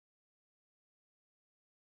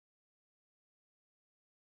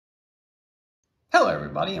Hello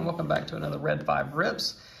everybody and welcome back to another Red 5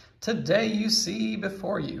 Rips. Today you see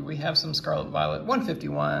before you we have some Scarlet Violet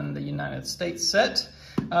 151, the United States set.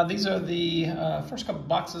 These are the first couple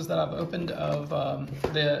boxes that I've opened of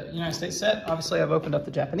the United States set. Obviously I've opened up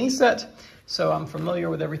the Japanese set, so I'm familiar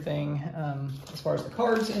with everything as far as the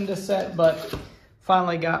cards in this set, but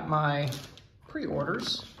finally got my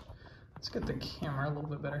pre-orders. Let's get the camera a little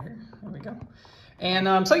bit better here. There we go. And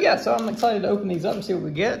so I'm excited to open these up and see what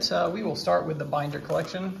we get. We will start with the binder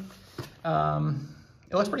collection.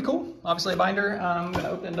 It looks pretty cool. Obviously a binder. I'm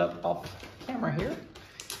gonna open it up off camera here.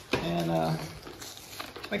 And I'm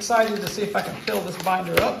excited to see if I can fill this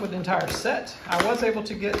binder up with the entire set. I was able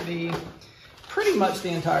to get pretty much the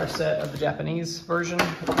entire set of the Japanese version.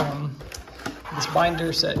 This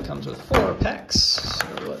binder set comes with 4 packs. So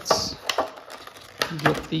let's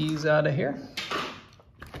get these out of here.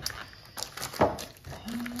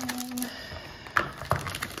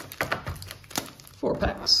 4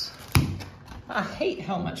 packs. I hate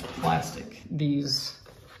how much plastic these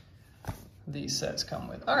sets come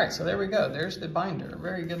with. All right, so there we go. There's the binder.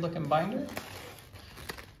 Very good looking binder.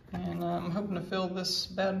 And I'm hoping to fill this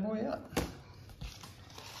bad boy up.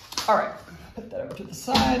 All right, put that over to the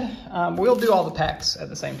side. We'll do all the packs at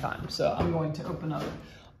the same time. So I'm going to open up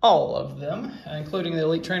all of them, including the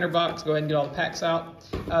Elite Trainer box. Go ahead and get all the packs out.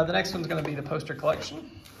 The next one's gonna be the poster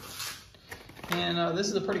collection. And this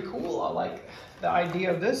is a pretty cool, I like the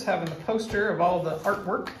idea of this, having the poster of all the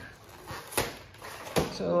artwork.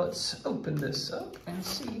 So let's open this up and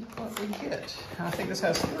see what we get. I think this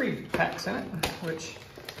has 3 packs in it, which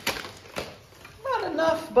not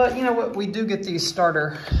enough, but you know what? We do get these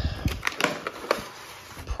starter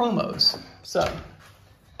promos. So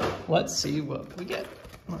let's see what we get.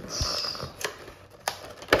 Let's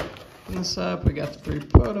open this up. We got the 3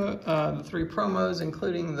 promos,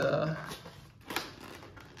 including the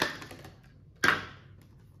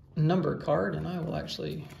number card, and I will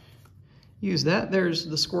actually use that. There's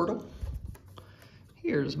the Squirtle.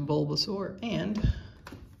 Here's Bulbasaur and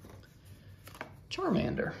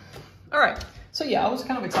Charmander. All right, so yeah, I was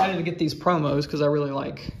kind of excited to get these promos because I really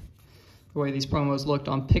like the way these promos looked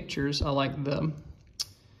on pictures. I like the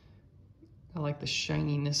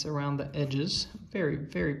shininess around the edges. Very,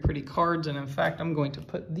 very pretty cards, and in fact, I'm going to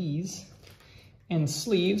put these in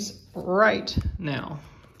sleeves right now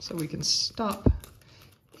so we can stop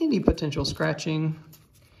any potential scratching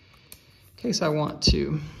in case I want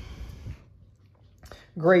to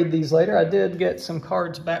grade these later. I did get some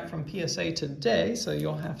cards back from PSA today, so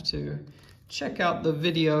you'll have to check out the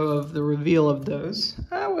video of the reveal of those.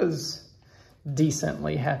 I was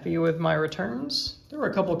decently happy with my returns. There were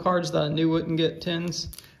a couple of cards that I knew wouldn't get 10s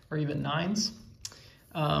or even 9s.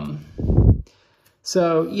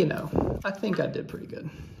 So, you know, I think I did pretty good.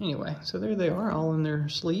 Anyway, so there they are, all in their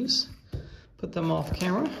sleeves. Put them off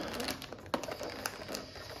camera.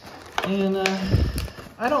 And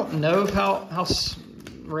I don't know how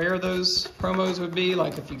rare those promos would be,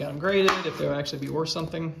 like if you got them graded, if they would actually be worth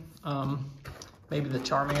something. Maybe the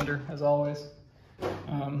Charmander, as always.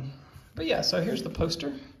 But yeah, so here's the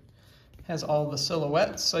poster. Has all the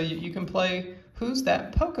silhouettes, so you can play Who's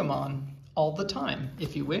That Pokemon all the time,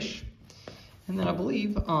 if you wish. And then I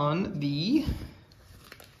believe on the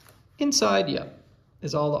inside, yep,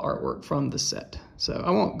 is all the artwork from the set. So I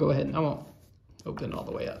won't open it all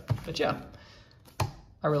the way up. But yeah,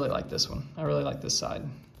 I really like this one. I really like this side.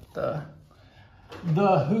 The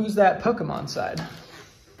Who's That Pokemon side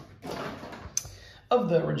of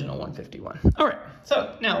the original 151. All right,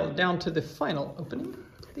 so now down to the final opening,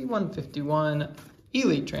 the 151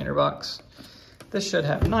 Elite Trainer box. This should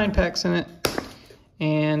have 9 packs in it,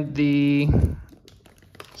 and the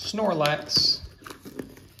Snorlax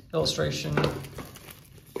illustration.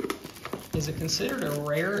 Is it considered a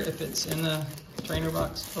rare if it's in the trainer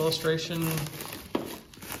box illustration?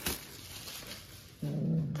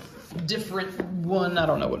 Different one, I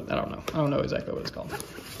don't know exactly what it's called.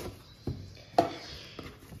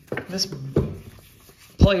 This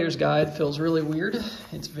player's guide feels really weird.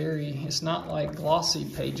 It's not like glossy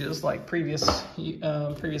pages like previous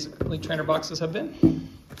Elite Trainer boxes have been.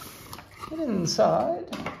 And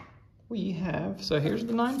inside we have, so here's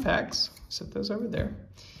the 9 packs. Set those over there.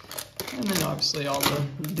 And then obviously all the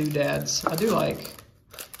doodads. I do like,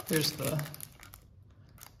 here's the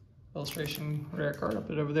illustration rare card. I'll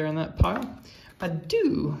put it over there in that pile. I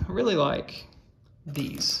do really like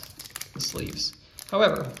the sleeves.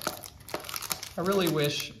 However, I really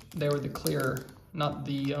wish they were the clear, not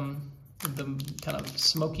the kind of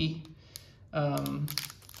smoky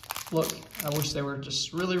look. I wish they were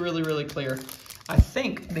just really, really, really clear. I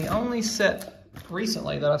think the only set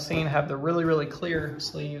recently that I've seen have the really, really clear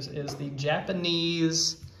sleeves is the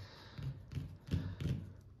Japanese,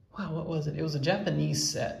 wow, what was it? It was a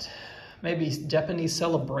Japanese set. Maybe Japanese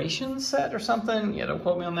Celebration set or something. Yeah, don't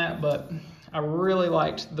quote me on that, but I really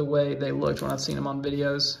liked the way they looked when I've seen them on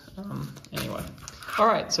videos. Anyway, all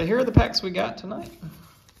right, so here are the packs we got tonight.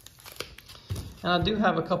 And I do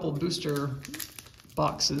have a couple of booster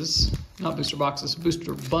boxes, not booster boxes,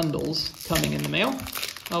 booster bundles coming in the mail.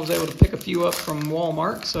 I was able to pick a few up from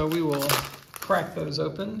Walmart, so we will crack those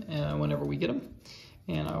open whenever we get them.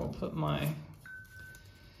 And I will put my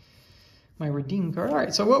redeem card. All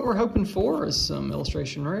right, so what we're hoping for is some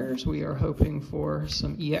illustration rares. We are hoping for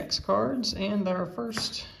some EX cards and our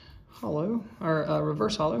first holo, or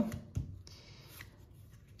reverse holo.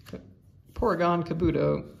 Porygon,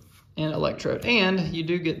 Kabuto, and Electrode. And you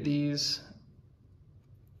do get these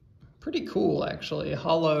pretty cool, actually,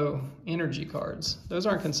 holo energy cards. Those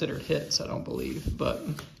aren't considered hits, I don't believe, but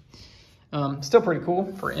still pretty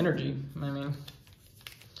cool for energy. I mean,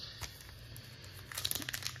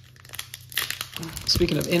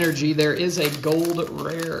 speaking of energy, there is a gold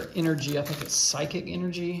rare energy. I think it's psychic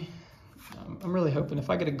energy. I'm really hoping, if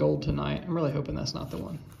I get a gold tonight, I'm really hoping that's not the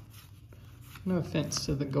one. No offense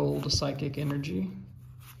to the gold psychic energy.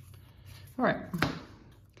 All right.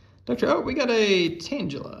 Oh, we got a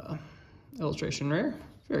Tangela illustration rare.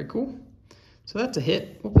 Very cool. So that's a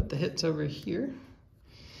hit. We'll put the hits over here.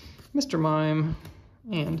 Mr. Mime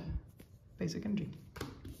and Basic Energy.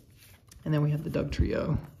 And then we have the Doug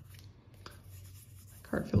Trio.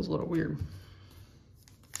 Card feels a little weird.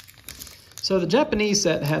 So the Japanese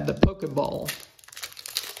set had the Pokeball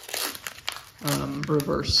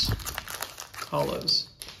reverse holos.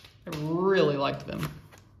 I really liked them.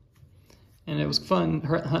 And it was fun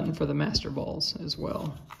hunting for the Master Balls as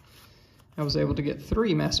well. I was able to get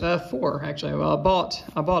four actually. Well, I bought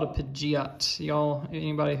a Pidgeot. Y'all,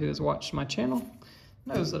 anybody who has watched my channel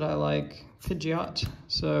knows that I like Pidgeot.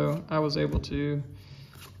 So I was able to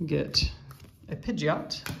get a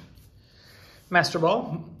Pidgeot Master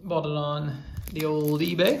Ball. Bought it on the old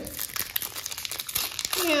eBay.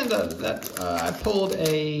 And I pulled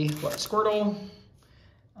a Squirtle,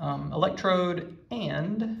 Electrode,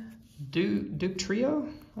 and Duke Trio,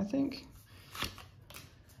 I think.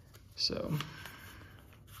 So,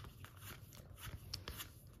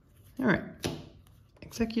 all right,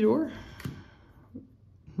 Executor,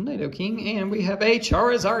 Nidoking, and we have a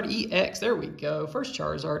Charizard EX. There we go. First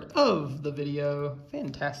Charizard of the video.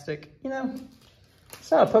 Fantastic. You know, it's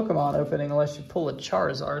not a Pokemon opening unless you pull a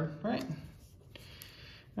Charizard, right?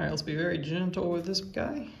 All right, let's be very gentle with this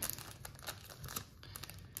guy.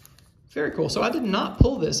 Very cool. So I did not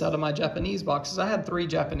pull this out of my Japanese boxes. I had 3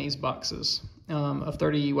 Japanese boxes of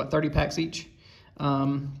 30 packs each.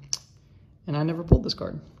 And I never pulled this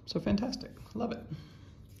card. So fantastic. Love it.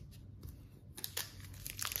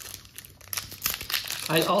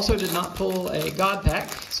 I also did not pull a God pack,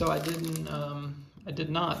 so I did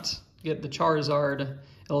not get the Charizard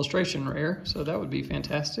illustration rare, so that would be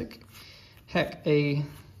fantastic. Heck, a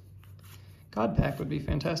God pack would be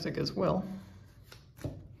fantastic as well.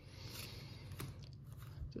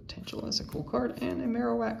 Potential, that's a cool card, and a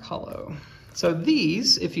Marowak holo. So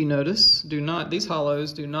these, if you notice, these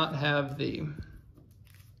holos do not have the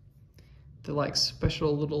like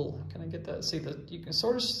special little, can I get that? See, you can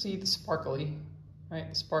sort of see the sparkly,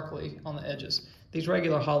 right? Sparkly on the edges. These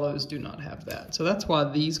regular holos do not have that. So that's why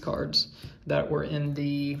these cards that were in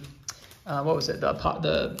the, what was it,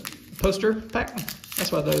 the poster pack,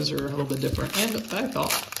 that's why those are a little bit different. And I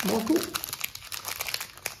thought more cool.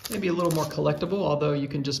 Maybe a little more collectible, although you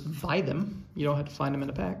can just buy them. You don't have to find them in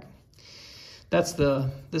a pack. This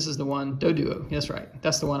is the one, Doduo, that's right.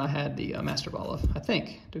 That's the one I had the Master Ball of, I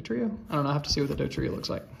think. Dotrio? I don't know, I have to see what the Dotrio looks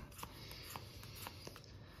like.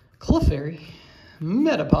 Clefairy,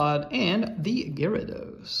 Metapod, and the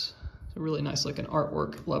Gyarados. It's a really nice looking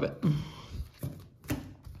artwork, love it.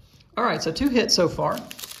 All right, so 2 hits so far.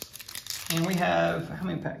 And we have, how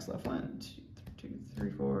many packs left? 1, 2,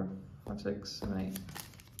 3, 4, 5, 6, 7, 8.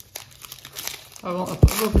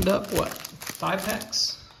 I've opened up, what, 5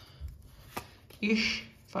 packs? Ish,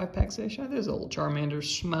 5 packs-ish. There's a little Charmander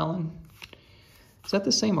smiling. Is that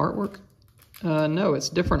the same artwork? No, it's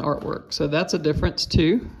different artwork. So that's a difference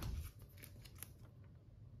too.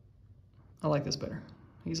 I like this better.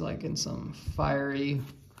 He's like in some fiery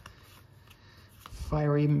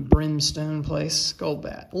brimstone place.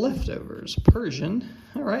 Golbat, Leftovers, Persian.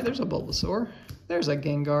 All right, there's a Bulbasaur. There's a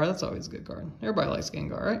Gengar. That's always a good card. Everybody likes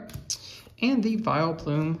Gengar, right? And the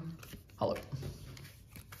Vileplume holo.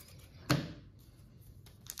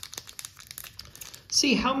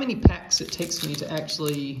 See how many packs it takes me to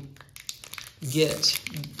actually get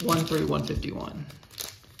 1 through 151.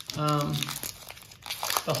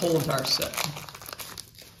 The whole entire set.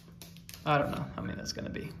 I don't know how many that's going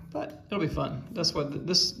to be, but it'll be fun. That's what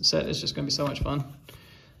this set is just going to be so much fun.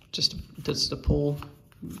 Just to pull,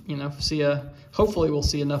 you know, hopefully we'll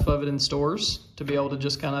see enough of it in stores to be able to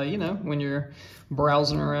just kind of, you know, when you're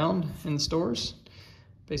browsing around in stores,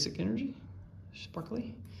 basic energy,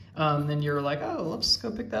 sparkly, then you're like, oh, let's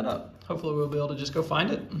go pick that up. Hopefully we'll be able to just go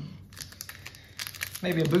find it.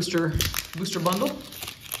 Maybe a booster bundle,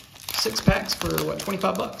 6 packs for what,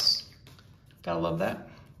 25 bucks. Gotta love that.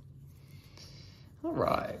 All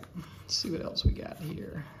right, let's see what else we got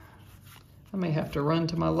here. I may have to run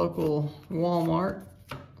to my local Walmart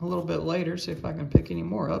a little bit later, see if I can pick any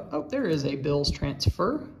more up. Oh, there is a Bills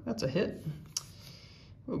transfer. That's a hit.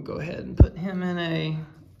 We'll go ahead and put him in a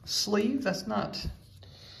sleeve. That's not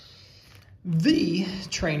the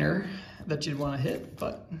trainer that you'd want to hit,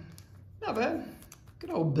 but not bad.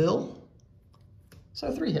 Good old Bill.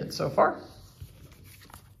 So 3 hits so far.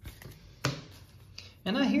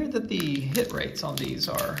 And I hear that the hit rates on these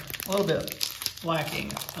are a little bit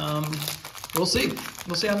lacking. We'll see.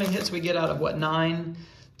 We'll see how many hits we get out of what, 9,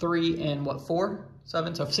 3, and what, 4,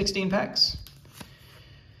 7, so 16 packs.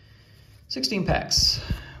 16 packs.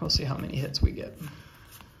 We'll see how many hits we get.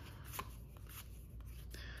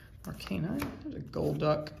 Arcanine, there's a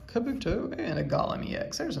Golduck, Kabuto, and a Golem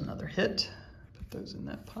EX. There's another hit. Put those in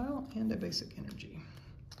that pile, and a basic energy.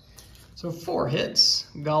 So 4 hits,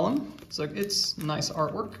 Golem. So it's nice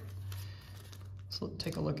artwork. So let's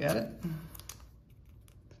take a look at it.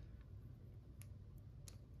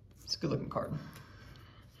 It's a good looking card.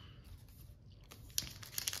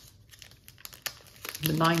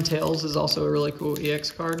 The Ninetales is also a really cool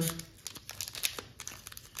EX card.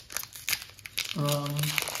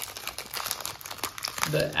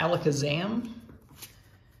 The Alakazam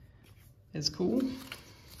is cool.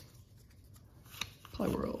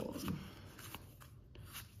 Plyworld.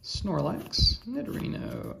 Snorlax.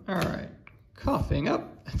 Nidorino. Alright. Coughing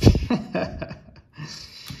up.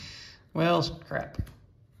 Well, crap.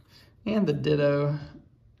 And the Ditto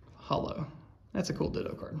Hollow. That's a cool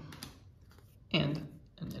Ditto card. And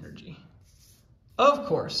an energy. Of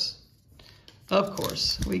course,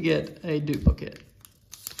 we get a duplicate.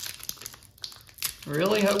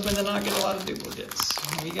 Really hoping to not get a lot of duplicates.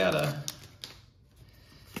 We gotta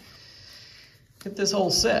get this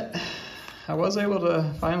whole set. I was able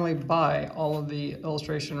to finally buy all of the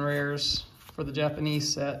illustration rares for the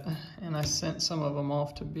Japanese set, and I sent some of them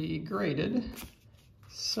off to be graded.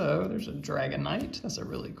 So there's a Dragonite. That's a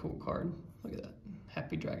really cool card. Look at that.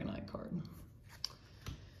 Happy Dragonite card.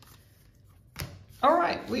 All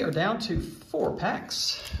right, we are down to 4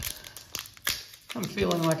 packs. I'm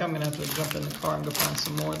feeling like I'm gonna have to jump in the car and go find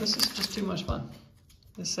some more. This is just too much fun.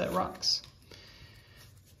 This set rocks.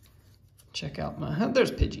 Check out my,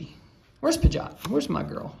 there's Pidgey. Where's Pidgeot? Where's my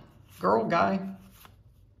girl? Girl, guy?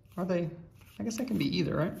 Are they, I guess they can be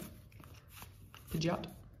either, right? Pidgeot.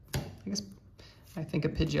 I think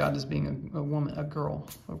of Pidgeot as being a woman, a girl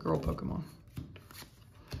Pokemon.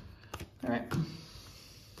 All right.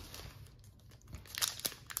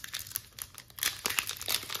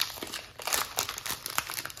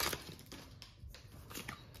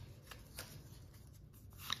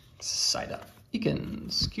 Side up.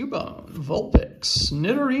 Ekans, Cubone, Vulpix,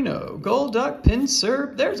 Nidorino, Golduck,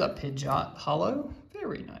 Pinsir. There's a Pidgeot Hollow.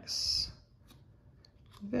 Very nice.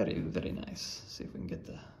 Very, very nice. See if we can get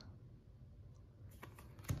the...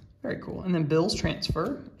 Very cool. And then Bill's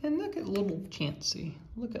transfer. And look at little Chansey.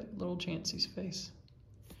 Look at little Chansey's face.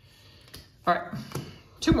 All right.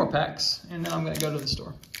 2 more packs, and then I'm going to go to the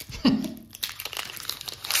store.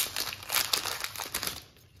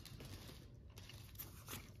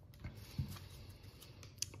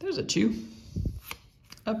 There's a Chew.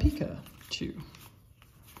 A Pikachu.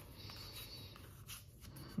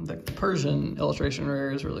 The Persian illustration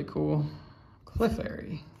rare is really cool.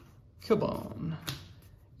 Clefairy. Cubone.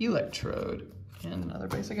 Electrode. And another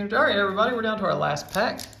basic energy. All right, everybody, we're down to our last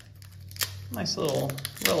pack. Nice little,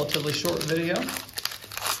 relatively short video.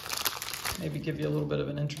 Maybe give you a little bit of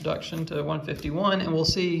an introduction to 151, and we'll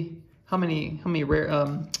see how many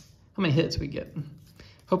hits we get.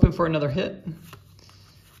 Hoping for another hit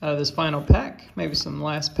out of this final pack, maybe some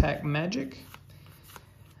last pack magic.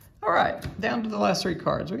 All right, down to the last 3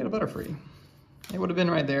 cards. We got a Butterfree. It would have been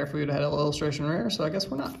right there if we would have had an illustration rare, so I guess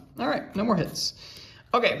we're not. All right, no more hits.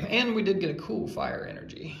 Okay, and we did get a cool fire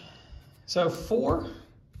energy. So 4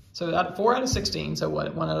 out of 16, so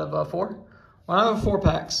what, 1 out of 4? 1 out of 4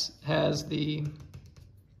 packs has the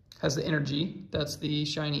energy. That's the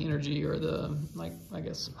shiny energy, or the, like, I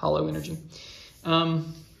guess, hollow energy.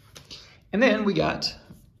 And then we got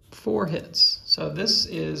 4 hits. So this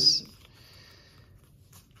is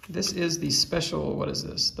the special, what is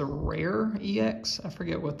this? The rare EX? I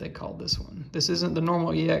forget what they called this one. This isn't the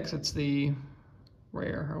normal EX, it's the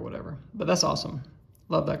rare or whatever. But that's awesome.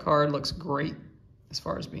 Love that card, looks great as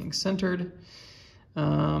far as being centered.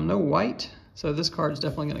 No white, so this card's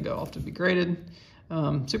definitely gonna go off to be graded.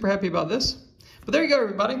 Super happy about this. But there you go,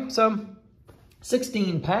 everybody. So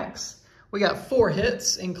 16 packs. We got 4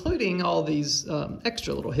 hits, including all these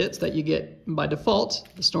extra little hits that you get by default,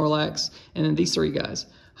 the Snorlax, and then these 3 guys.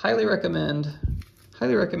 Highly recommend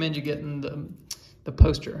you getting the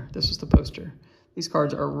poster. This is the poster. These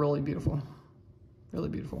cards are really beautiful. Really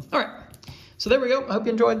beautiful. All right, so there we go. I hope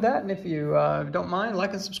you enjoyed that, and if you don't mind,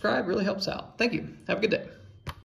 like and subscribe. Really helps out. Thank you. Have a good day.